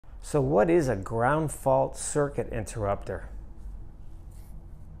So what is a ground fault circuit interrupter?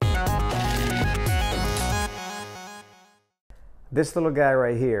 This little guy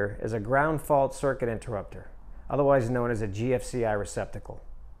right here is a ground fault circuit interrupter, otherwise known as a GFCI receptacle.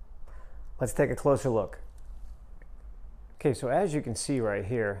 Let's take a closer look. Okay, so as you can see right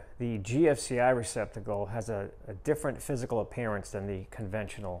here, the GFCI receptacle has a different physical appearance than the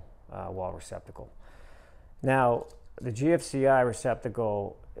conventional wall receptacle. Now, the GFCI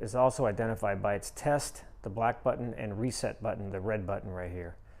receptacle is also identified by its test, the black button, and reset button, the red button right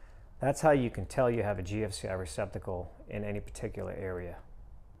here. That's how you can tell you have a GFCI receptacle in any particular area.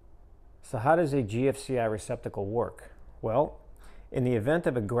 So how does a GFCI receptacle work? Well, in the event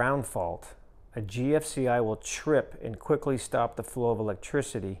of a ground fault, a GFCI will trip and quickly stop the flow of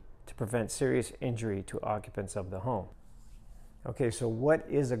electricity to prevent serious injury to occupants of the home. Okay, so what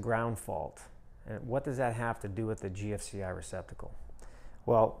is a ground fault? And what does that have to do with the GFCI receptacle?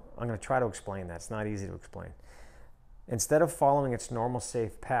 Well, I'm going to try to explain that. It's not easy to explain. Instead of following its normal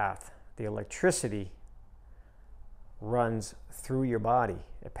safe path, the electricity runs through your body.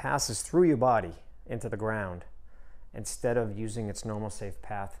 It passes through your body into the ground instead of using its normal safe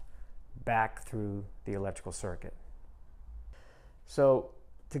path back through the electrical circuit. So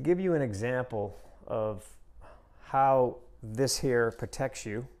to give you an example of how this here protects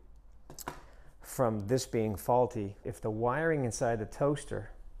you from this being faulty, if the wiring inside the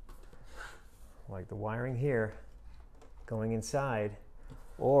toaster, like the wiring here going inside,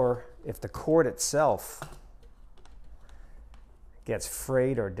 or if the cord itself gets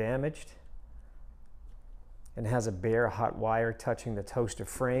frayed or damaged and has a bare hot wire touching the toaster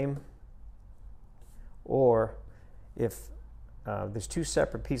frame, or if there's two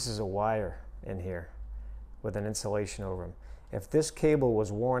separate pieces of wire in here with an insulation over them. If this cable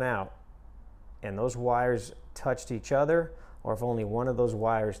was worn out and those wires touched each other, or if only one of those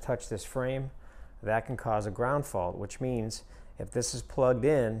wires touched this frame, that can cause a ground fault, which means if this is plugged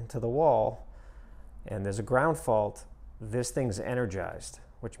in to the wall and there's a ground fault, this thing's energized,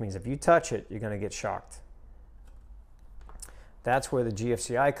 which means if you touch it, you're going to get shocked. That's where the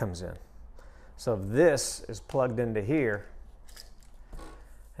GFCI comes in. So if this is plugged into here,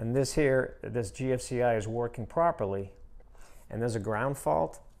 and this GFCI is working properly, and there's a ground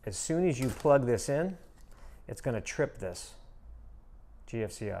fault, as soon as you plug this in, it's going to trip this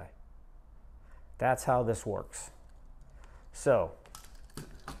GFCI. That's how this works. So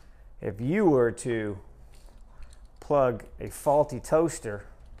if you were to plug a faulty toaster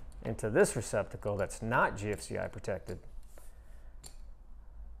into this receptacle that's not GFCI protected,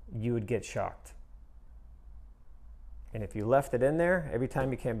 you would get shocked. And if you left it in there, every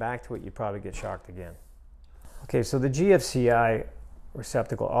time you came back to it, you'd probably get shocked again. Okay, so the GFCI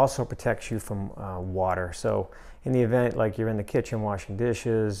receptacle also protects you from water. So in the event like you're in the kitchen washing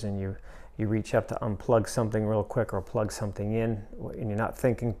dishes and you reach up to unplug something real quick or plug something in and you're not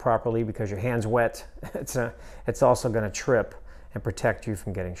thinking properly because your hand's wet, it's also going to trip and protect you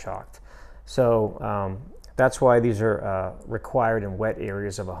from getting shocked. So that's why these are required in wet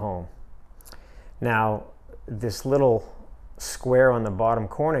areas of a home. Now, this little square on the bottom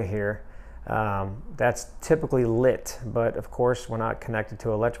corner here, that's typically lit, but of course we're not connected to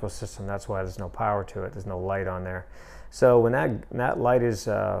an electrical system. That's why there's no power to it. There's no light on there. So when that light is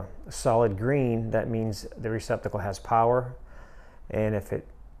solid green, that means the receptacle has power, and if it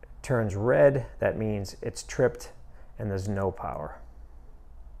turns red, that means it's tripped and there's no power.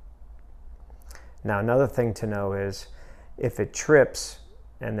 Now, another thing to know is if it trips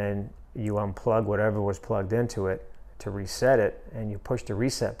and then you unplug whatever was plugged into it to reset it, and you push the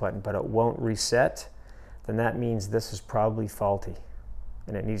reset button but it won't reset, then that means this is probably faulty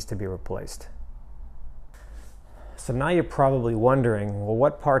and it needs to be replaced. So now you're probably wondering, well,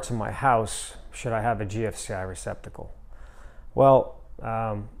 what parts of my house should I have a GFCI receptacle? Well,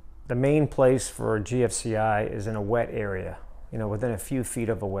 the main place for a GFCI is in a wet area, within a few feet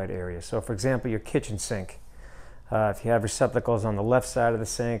of a wet area. So for example, your kitchen sink. If you have receptacles on the left side of the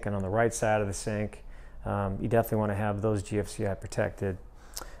sink and on the right side of the sink, you definitely want to have those GFCI protected.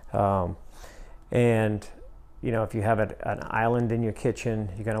 And if you have an island in your kitchen,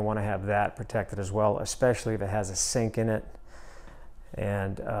 you're going to want to have that protected as well, especially if it has a sink in it.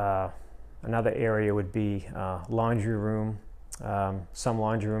 And another area would be laundry room. Some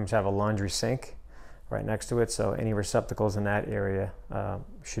laundry rooms have a laundry sink right next to it, so any receptacles in that area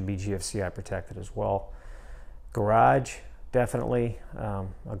should be GFCI protected as well. Garage, definitely.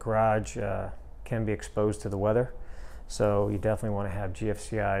 A garage can be exposed to the weather, so you definitely want to have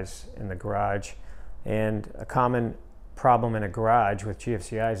GFCIs in the garage. And a common problem in a garage with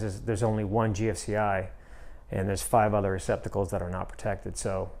GFCIs is there's only one GFCI, and there's 5 other receptacles that are not protected.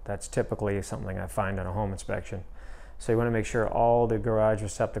 So that's typically something I find on a home inspection. So you want to make sure all the garage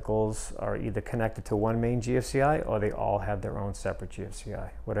receptacles are either connected to one main GFCI or they all have their own separate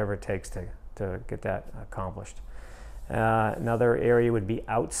GFCI, whatever it takes to get that accomplished. Another area would be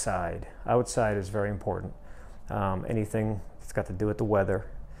outside. Outside is very important. Anything that's got to do with the weather.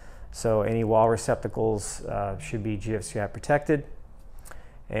 So any wall receptacles should be GFCI protected,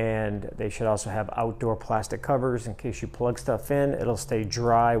 and they should also have outdoor plastic covers in case you plug stuff in. It'll stay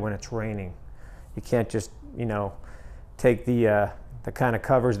dry when it's raining. You can't just, you know, take the kind of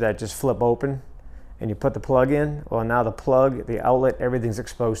covers that just flip open and you put the plug in. Well, now the plug, the outlet, everything's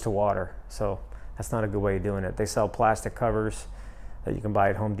exposed to water. So that's not a good way of doing it. They sell plastic covers that you can buy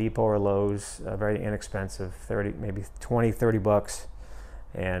at Home Depot or Lowe's, very inexpensive, 30, maybe 20, 30 bucks.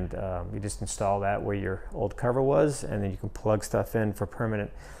 And you just install that where your old cover was, and then you can plug stuff in for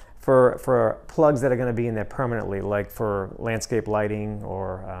permanent, for plugs that are going to be in there permanently, like for landscape lighting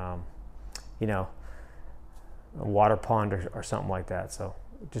or, you know, a water pond or something like that. So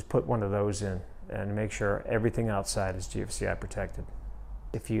just put one of those in and make sure everything outside is GFCI protected.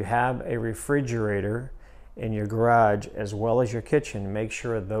 If you have a refrigerator in your garage as well as your kitchen, make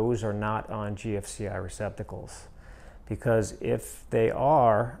sure those are not on GFCI receptacles. Because if they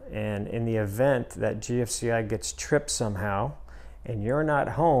are, and in the event that GFCI gets tripped somehow and you're not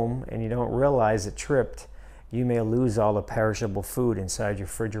home and you don't realize it tripped, you may lose all the perishable food inside your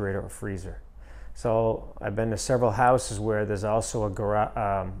refrigerator or freezer. So I've been to several houses where there's also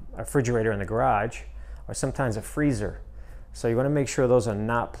a refrigerator in the garage, or sometimes a freezer. So you want to make sure those are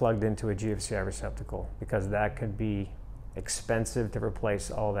not plugged into a GFCI receptacle, because that could be expensive to replace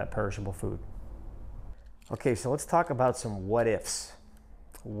all that perishable food. Okay, so let's talk about some what ifs.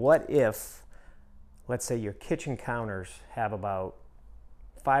 What if, let's say your kitchen counters have about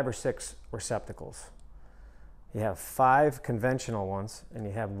 5 or 6 receptacles. You have 5 conventional ones and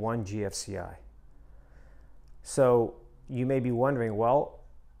you have 1 GFCI. So you may be wondering, well,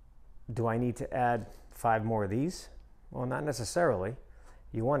 do I need to add 5 more of these? Well, not necessarily.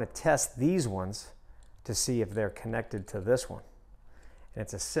 You want to test these ones to see if they're connected to this one. And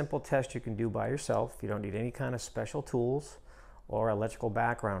it's a simple test you can do by yourself. You don't need any kind of special tools or electrical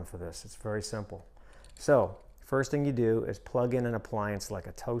background for this. It's very simple. So first thing you do is plug in an appliance like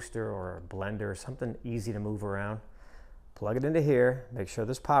a toaster or a blender, something easy to move around. Plug it into here, make sure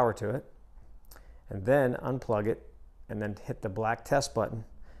there's power to it, and then unplug it, and then hit the black test button,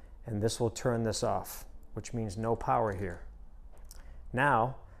 and this will turn this off, which means no power here.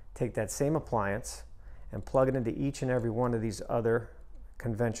 Now take that same appliance and plug it into each and every one of these other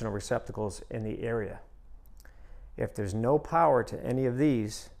conventional receptacles in the area. If there's no power to any of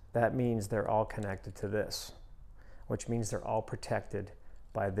these, that means they're all connected to this, which means they're all protected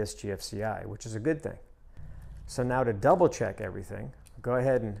by this GFCI, which is a good thing. So now to double check everything, go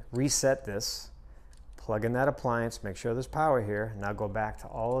ahead and reset this, plug in that appliance, make sure there's power here. Now go back to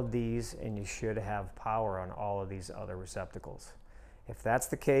all of these and you should have power on all of these other receptacles. If that's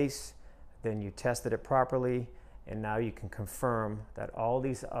the case, then you tested it properly, and now you can confirm that all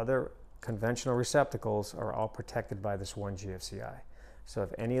these other conventional receptacles are all protected by this 1 GFCI. So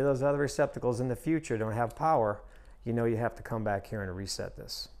if any of those other receptacles in the future don't have power, you know you have to come back here and reset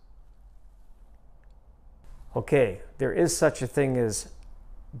this. Okay, there is such a thing as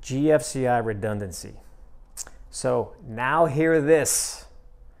GFCI redundancy. So now hear this.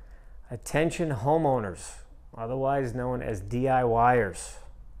 Attention homeowners, otherwise known as DIYers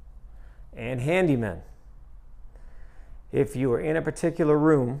and handymen. If you are in a particular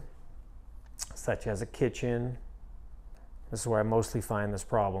room, such as a kitchen, this is where I mostly find this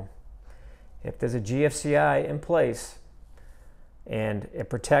problem. If there's a GFCI in place and it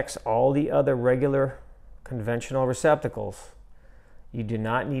protects all the other regular conventional receptacles, you do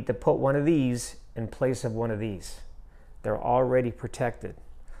not need to put one of these in place of one of these. They're already protected.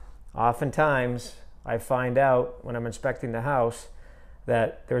 Oftentimes, I find out when I'm inspecting the house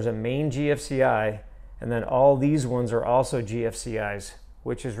that there's a main GFCI and then all these ones are also GFCIs,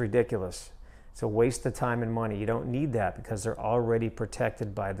 which is ridiculous. It's a waste of time and money. You don't need that because they're already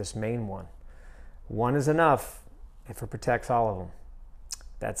protected by this main one. One is enough if it protects all of them.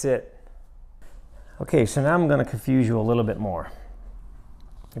 That's it. Okay, so now I'm going to confuse you a little bit more.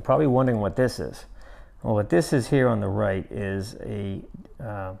 You're probably wondering what this is. Well, what this is here on the right is a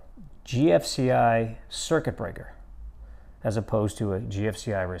GFCI circuit breaker as opposed to a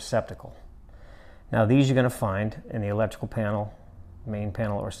GFCI receptacle. Now these you're going to find in the electrical panel, main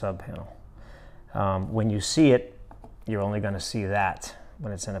panel, or sub panel. When you see it, you're only going to see that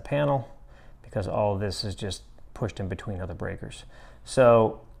when it's in a panel because all of this is just pushed in between other breakers.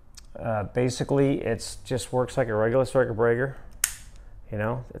 So Basically, it just works like a regular circuit breaker. You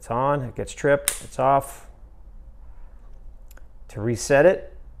know, it's on, it gets tripped, it's off. To reset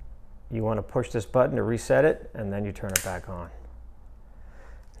it, you want to push this button to reset it, and then you turn it back on.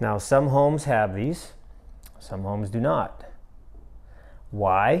 Now, some homes have these, some homes do not.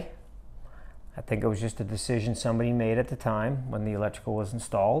 Why? I think it was just a decision somebody made at the time when the electrical was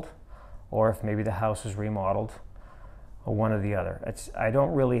installed, or if maybe the house was remodeled, or one or the other. I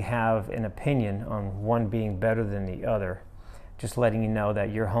don't really have an opinion on one being better than the other. Just letting you know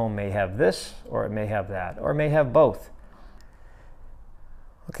that your home may have this, or it may have that, or it may have both.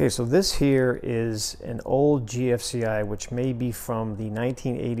 Okay, so this here is an old GFCI, which may be from the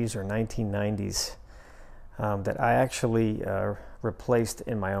 1980s or 1990s, that I actually replaced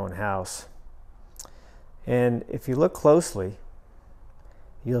in my own house. And if you look closely,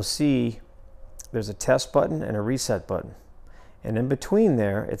 you'll see there's a test button and a reset button. And in between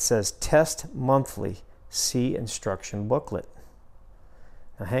there, it says test monthly, see instruction booklet.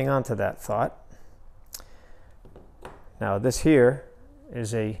 Now hang on to that thought. Now this here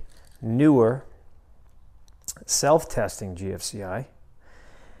is a newer self-testing GFCI,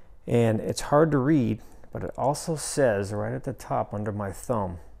 and it's hard to read, but it also says right at the top under my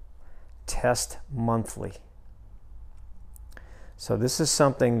thumb, test monthly. So this is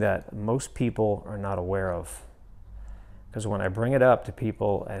something that most people are not aware of, because when I bring it up to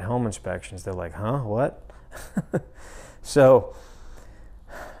people at home inspections, they're like, huh, what? So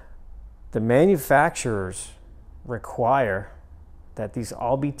the manufacturers require that these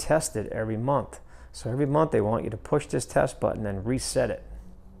all be tested every month. So every month they want you to push this test button and reset it.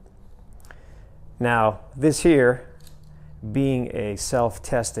 Now this here, being a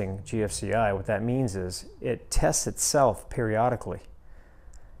self-testing GFCI, what that means is it tests itself periodically.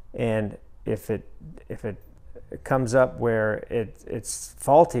 And if it comes up where it's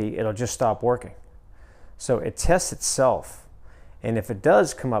faulty, it'll just stop working. So it tests itself. And if it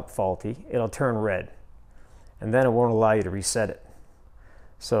does come up faulty, it'll turn red. And then it won't allow you to reset it.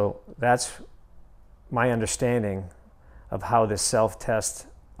 So that's my understanding of how this self-test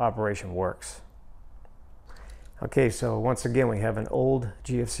operation works. Okay, so once again, we have an old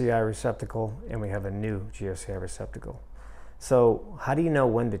GFCI receptacle and we have a new GFCI receptacle. So how do you know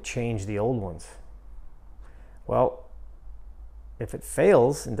when to change the old ones? Well, if it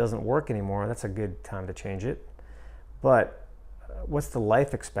fails and doesn't work anymore, that's a good time to change it. But what's the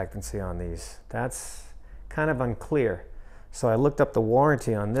life expectancy on these? That's kind of unclear. So I looked up the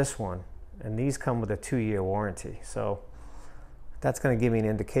warranty on this one, and these come with a 2-year warranty. So that's going to give me an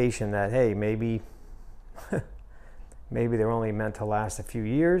indication that, hey, maybe maybe they're only meant to last a few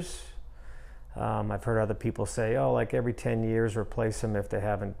years. I've heard other people say, oh, like every 10 years replace them if they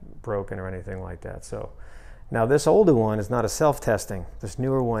haven't broken or anything like that. So now this older one is not a self-testing. This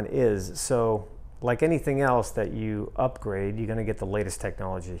newer one is. So like anything else that you upgrade, you're going to get the latest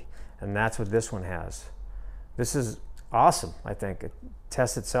technology. And that's what this one has. This is awesome, I think. It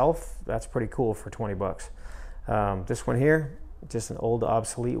tests itself. That's pretty cool for 20 bucks. This one here, just an old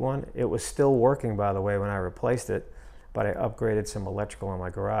obsolete one. It was still working, by the way, when I replaced it, but I upgraded some electrical in my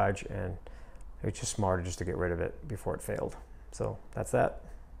garage, and it's just smarter just to get rid of it before it failed. So that's that.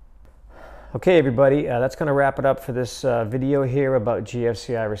 Okay, everybody, that's going to wrap it up for this video here about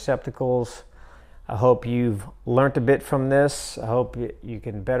GFCI receptacles. I hope you've learned a bit from this. I hope you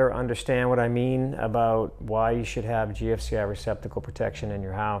can better understand what I mean about why you should have GFCI receptacle protection in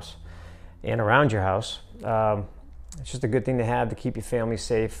your house and around your house. It's just a good thing to have to keep your family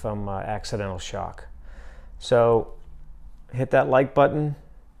safe from accidental shock. So hit that like button.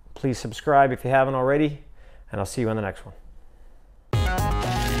 Please subscribe if you haven't already, and I'll see you on the next one.